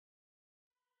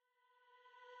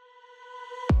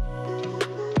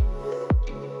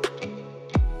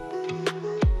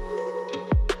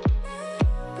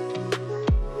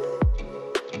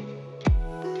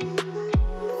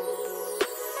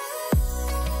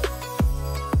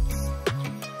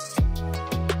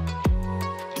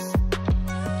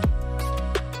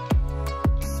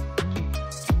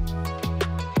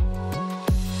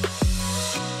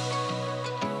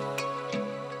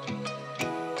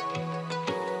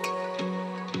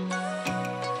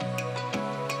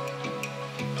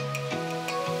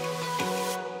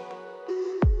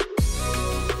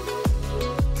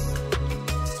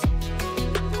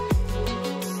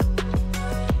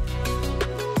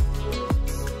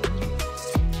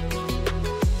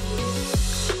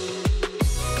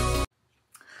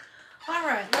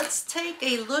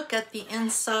take a look at the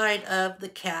inside of the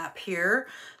cap here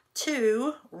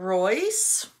to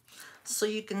Royce, so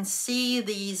you can see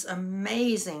these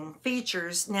amazing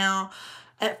features. Now,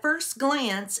 at first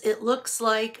glance, it looks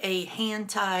like a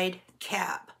hand-tied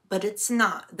cap, but it's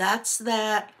not. That's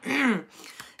that,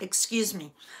 excuse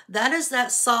me, that is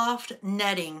that soft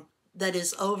netting that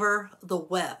is over the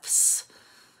wefts.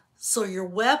 So your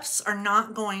wefts are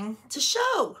not going to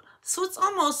show. So it's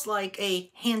almost like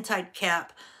a hand-tied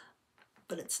cap,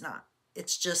 but it's not.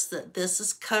 It's just that this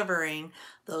is covering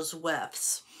those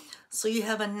wefts. So you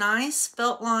have a nice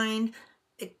felt-lined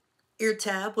ear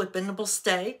tab with bendable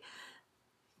stay,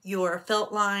 your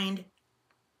felt-lined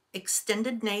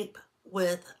extended nape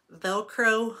with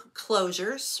Velcro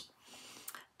closures,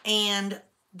 and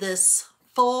this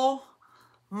full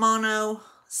mono,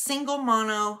 single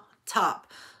mono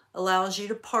top allows you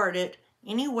to part it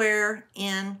anywhere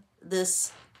in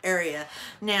this area.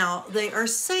 Now they are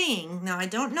saying, now I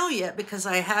don't know yet because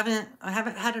I haven't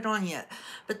had it on yet,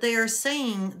 but they are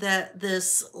saying that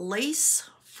this lace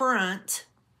front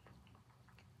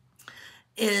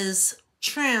is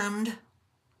trimmed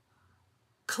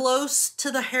close to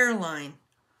the hairline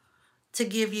to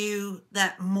give you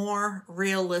that more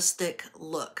realistic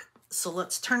look. So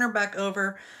let's turn her back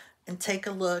over and take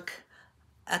a look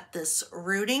at this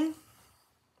rooting.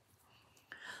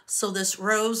 So this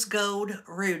rose gold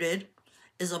rooted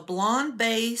is a blonde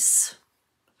base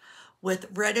with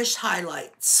reddish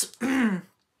highlights. And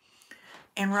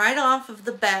right off of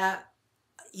the bat,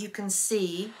 you can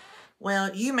see,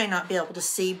 well, you may not be able to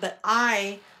see, but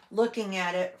looking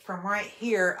at it from right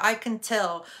here, I can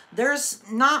tell there's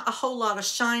not a whole lot of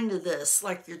shine to this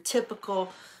like your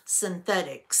typical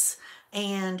synthetics.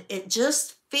 And it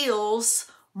just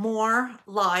feels more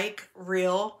like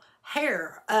real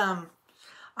hair.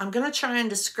 I'm gonna try and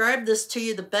describe this to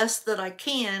you the best that I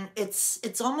can.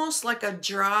 It's almost like a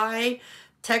dry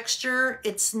texture.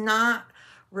 It's not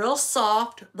real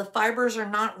soft. The fibers are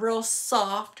not real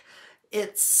soft.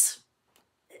 It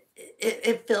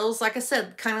feels, like I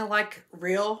said, kind of like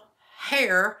real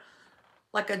hair,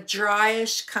 like a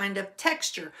dryish kind of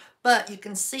texture. But you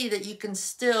can see that you can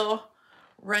still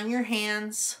run your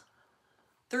hands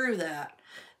through that.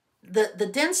 The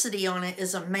density on it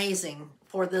is amazing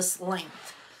for this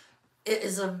length. It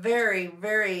is a very,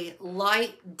 very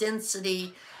light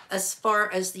density as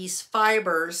far as these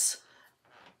fibers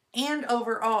and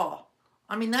overall.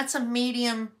 I mean, that's a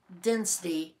medium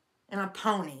density in a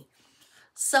pony.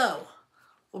 So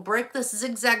we'll break this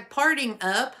zigzag parting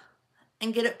up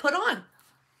and get it put on.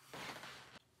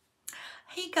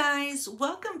 Hey guys,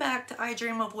 welcome back to I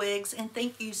Dream of Wigs, and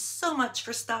thank you so much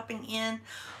for stopping in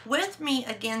with me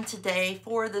again today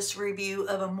for this review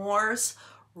of Amore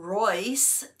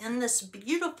Royce in this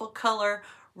beautiful color,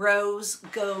 rose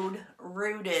gold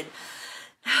rooted.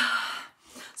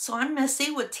 So I'm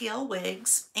Missy with TL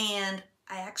Wigs, and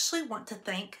I actually want to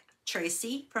thank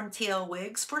Tracy from TL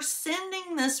Wigs for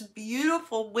sending this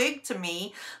beautiful wig to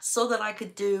me so that I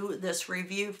could do this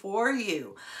review for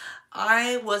you.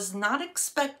 I was not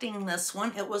expecting this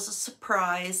one. It was a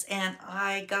surprise, and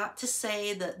I got to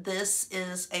say that this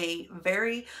is a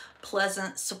very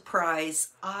pleasant surprise.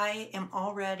 I am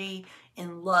already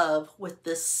in love with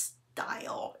this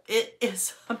style. It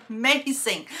is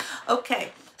amazing.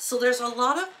 Okay, so there's a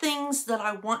lot of things that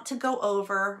I want to go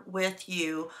over with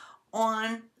you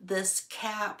on this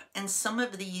cap and some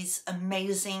of these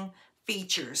amazing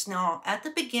features. Now, at the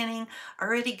beginning, I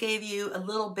already gave you a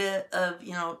little bit of,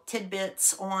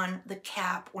 tidbits on the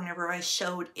cap whenever I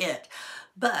showed it.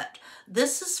 But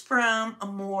this is from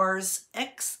Amore's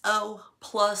XO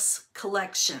Plus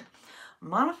collection.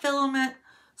 Monofilament,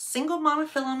 single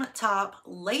monofilament top,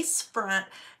 lace front,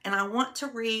 and I want to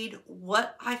read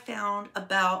what I found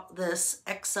about this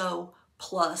XO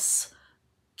Plus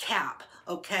cap,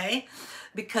 okay?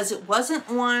 Because it wasn't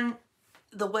on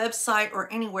the website or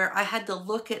anywhere. I had to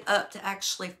look it up to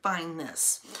actually find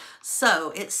this.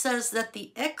 So it says that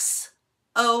the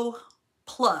XO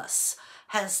Plus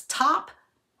has top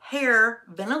hair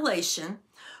ventilation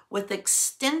with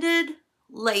extended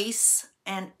lace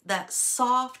and that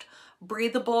soft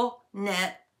breathable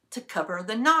net to cover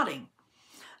the knotting.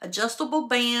 Adjustable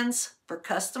bands for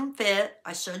custom fit.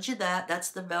 I showed you that. That's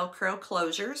the Velcro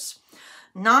closures.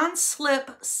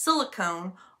 Non-slip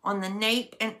silicone on the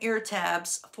nape and ear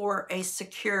tabs for a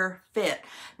secure fit.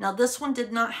 Now this one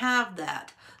did not have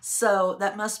that, so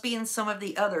that must be in some of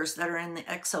the others that are in the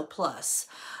XO Plus.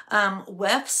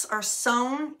 Wefts are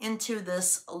sewn into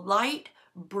this light,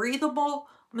 breathable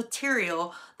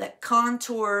material that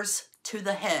contours to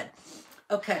the head.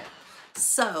 Okay,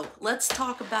 so let's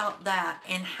talk about that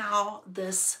and how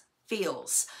this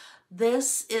feels.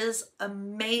 This is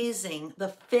amazing. The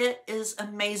fit is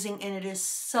amazing and it is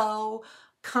so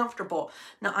comfortable.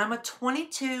 Now I'm a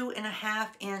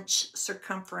 22.5-inch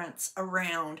circumference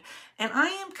around, and I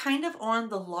am kind of on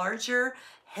the larger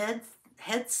head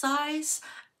size,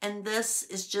 and this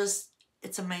is just,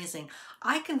 it's amazing.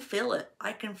 I can feel it.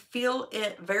 I can feel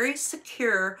it very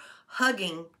secure,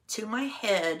 hugging to my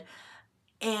head,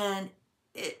 and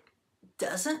it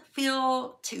doesn't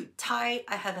feel too tight.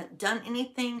 I haven't done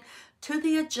anything to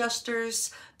the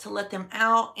adjusters to let them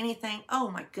out, anything. Oh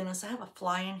my goodness, I have a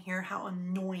fly in here. How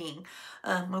annoying.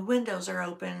 My windows are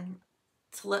open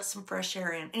to let some fresh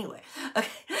air in. Anyway, okay.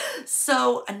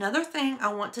 So another thing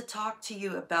I want to talk to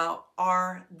you about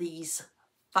are these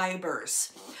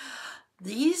fibers.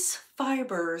 These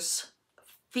fibers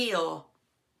feel,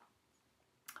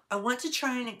 I want to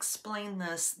try and explain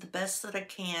this the best that I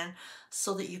can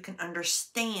so that you can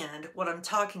understand what I'm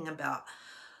talking about.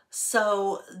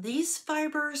 So these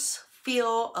fibers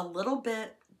feel a little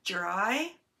bit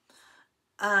dry.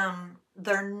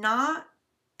 They're not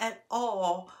at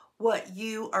all what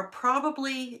you are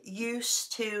probably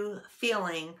used to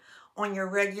feeling on your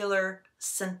regular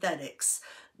synthetics.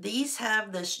 These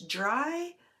have this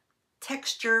dry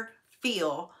texture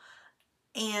feel,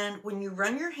 and when you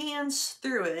run your hands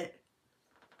through it,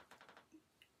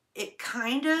 it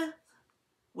kind of,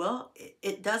 well,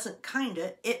 it doesn't kind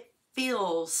of, it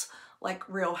feels like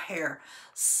real hair.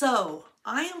 So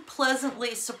I am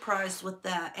pleasantly surprised with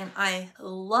that, and I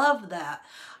love that.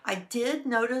 I did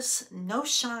notice no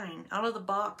shine out of the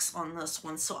box on this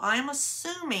one, so I'm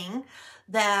assuming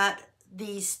that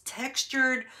these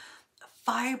textured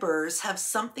fibers have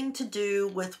something to do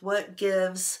with what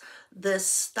gives this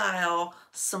style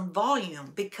some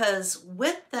volume, because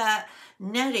with that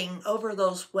netting over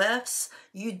those wefts,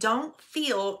 you don't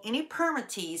feel any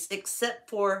permatease except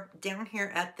for down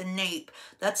here at the nape.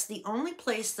 That's the only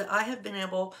place that I have been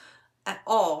able at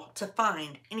all to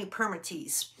find any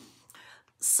permatease.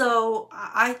 So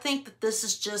I think that this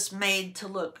is just made to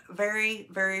look very,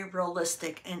 very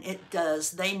realistic, and it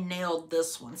does. They nailed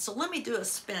this one. So let me do a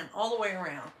spin all the way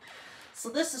around. So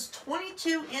this is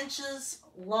 22 inches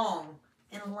long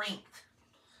in length.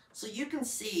 So you can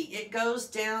see it goes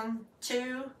down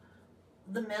to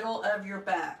the middle of your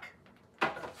back.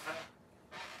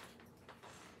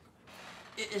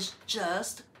 It is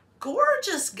just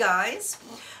gorgeous, guys.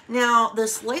 Now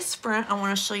this lace front, I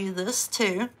want to show you this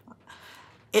too.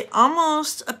 It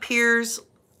almost appears,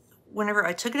 whenever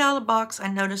I took it out of the box, I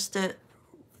noticed it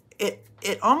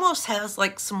almost has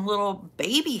like some little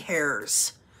baby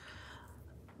hairs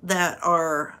that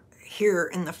are here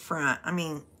in the front. I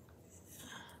mean,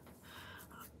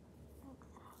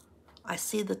 I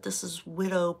see that this is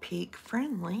Widow Peak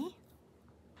friendly.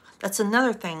 That's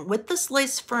another thing. With this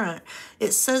lace front,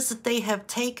 it says that they have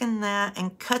taken that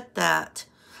and cut that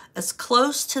as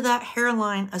close to that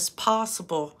hairline as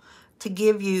possible to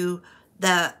give you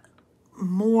that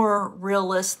more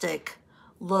realistic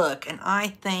look. And I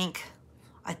think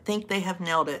they have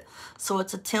nailed it. So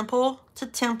it's a temple to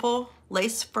temple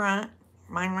lace front.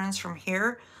 Mine runs from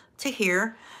here to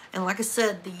here. And like I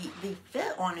said, the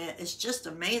fit on it is just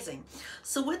amazing.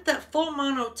 So with that full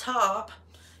mono top,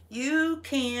 you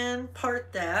can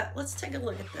part that. Let's take a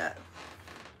look at that.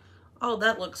 Oh,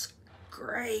 that looks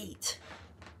great.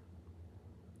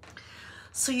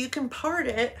 So you can part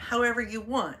it however you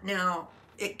want. Now,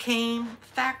 it came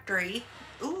factory.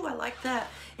 Ooh, I like that.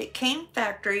 It came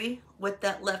factory with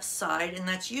that left side, and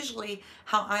that's usually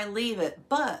how I leave it.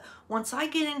 But once I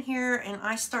get in here and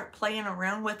I start playing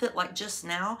around with it like just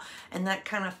now, and that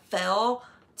kind of fell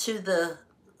to the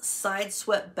side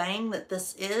swept bang that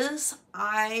this is,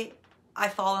 I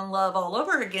fall in love all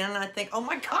over again, and I think, oh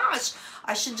my gosh,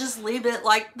 I should just leave it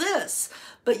like this.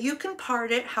 But you can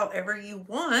part it however you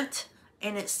want,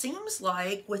 and it seems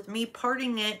like with me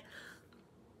parting it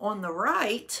on the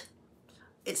right,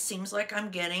 it seems like I'm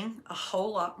getting a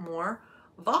whole lot more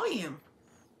volume.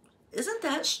 Isn't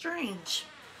that strange?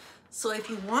 So if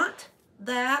you want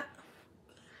that,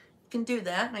 you can do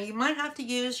that. Now you might have to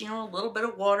use, a little bit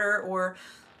of water or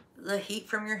the heat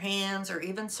from your hands or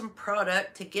even some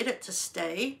product to get it to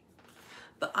stay.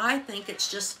 But I think it's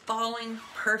just falling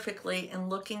perfectly and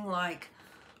looking like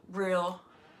real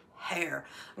hair.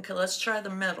 Okay, let's try the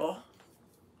middle.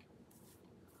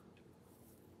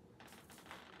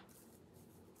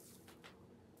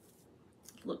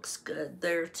 Looks good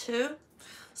there too.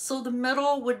 So the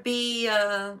middle would be,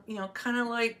 kind of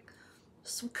like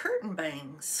some curtain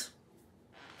bangs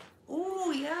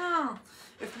Oh yeah.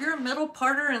 If you're a middle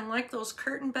parter and like those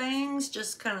curtain bangs,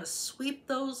 just kind of sweep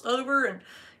those over and,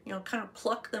 you know, kind of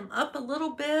pluck them up a little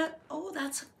bit. Oh,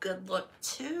 that's a good look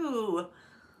too.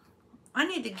 I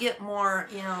need to get more,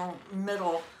 you know,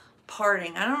 middle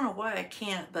parting. I don't know why I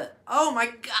can't, but oh my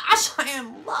gosh, I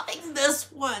am loving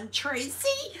this one,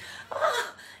 Tracy.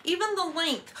 Ah, even the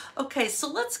length. Okay,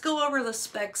 so let's go over the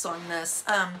specs on this.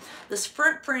 This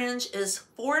front fringe is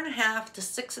 4.5 to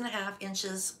 6.5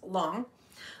 inches long.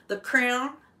 The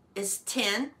crown is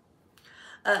 10.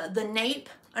 The nape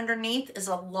underneath is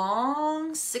a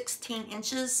long 16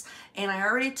 inches, and I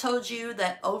already told you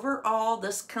that overall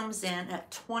this comes in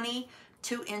at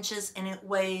 22 inches and it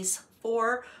weighs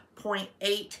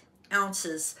 4.8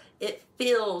 ounces. It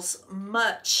feels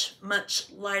much, much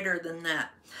lighter than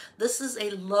that. This is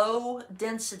a low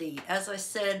density. As I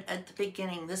said at the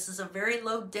beginning, this is a very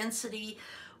low density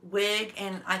wig,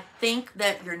 and I think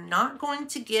that you're not going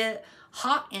to get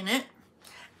hot in it.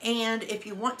 And if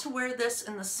you want to wear this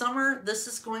in the summer, this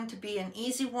is going to be an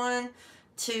easy one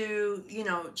to, you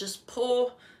know, just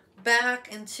pull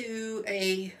back into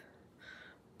a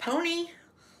pony,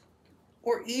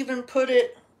 or even put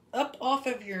it up off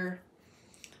of your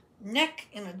neck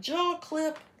in a jaw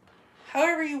clip.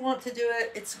 However you want to do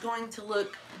it, it's going to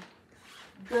look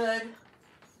good.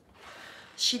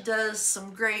 She does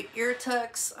some great ear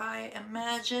tucks, I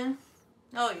imagine.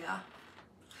 Oh yeah.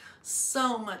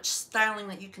 So much styling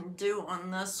that you can do on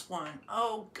this one.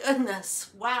 Oh goodness,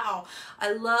 wow.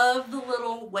 I love the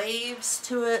little waves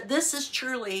to it. This is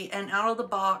truly an out of the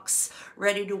box,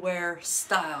 ready to wear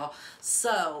style.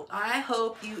 So I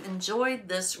hope you enjoyed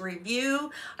this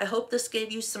review. I hope this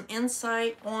gave you some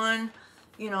insight on,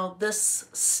 you know, this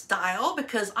style,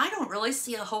 because I don't really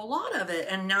see a whole lot of it,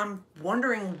 and now I'm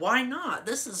wondering why not.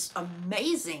 This is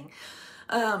amazing.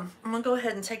 I'm gonna go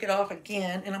ahead and take it off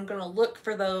again, and I'm gonna look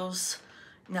for those.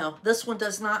 No, this one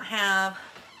does not have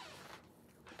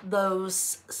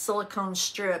those silicone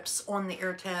strips on the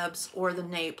ear tabs or the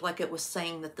nape like it was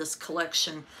saying that this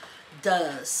collection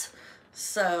does.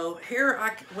 So here,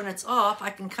 when it's off, I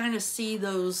can kind of see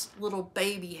those little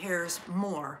baby hairs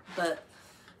more. But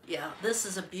yeah, this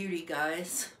is a beauty,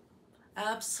 guys.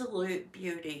 Absolute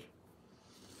beauty.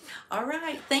 All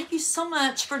right, thank you so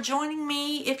much for joining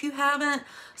me. If you haven't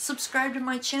subscribed to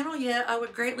my channel yet, I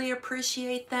would greatly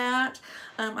appreciate that.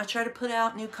 I try to put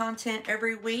out new content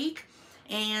every week,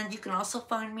 and you can also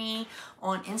find me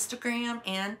on Instagram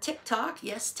and TikTok.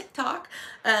 Yes, TikTok,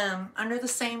 under the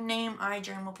same name, I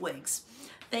Dream of Wigs.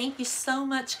 Thank you so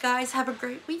much, guys. Have a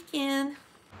great weekend.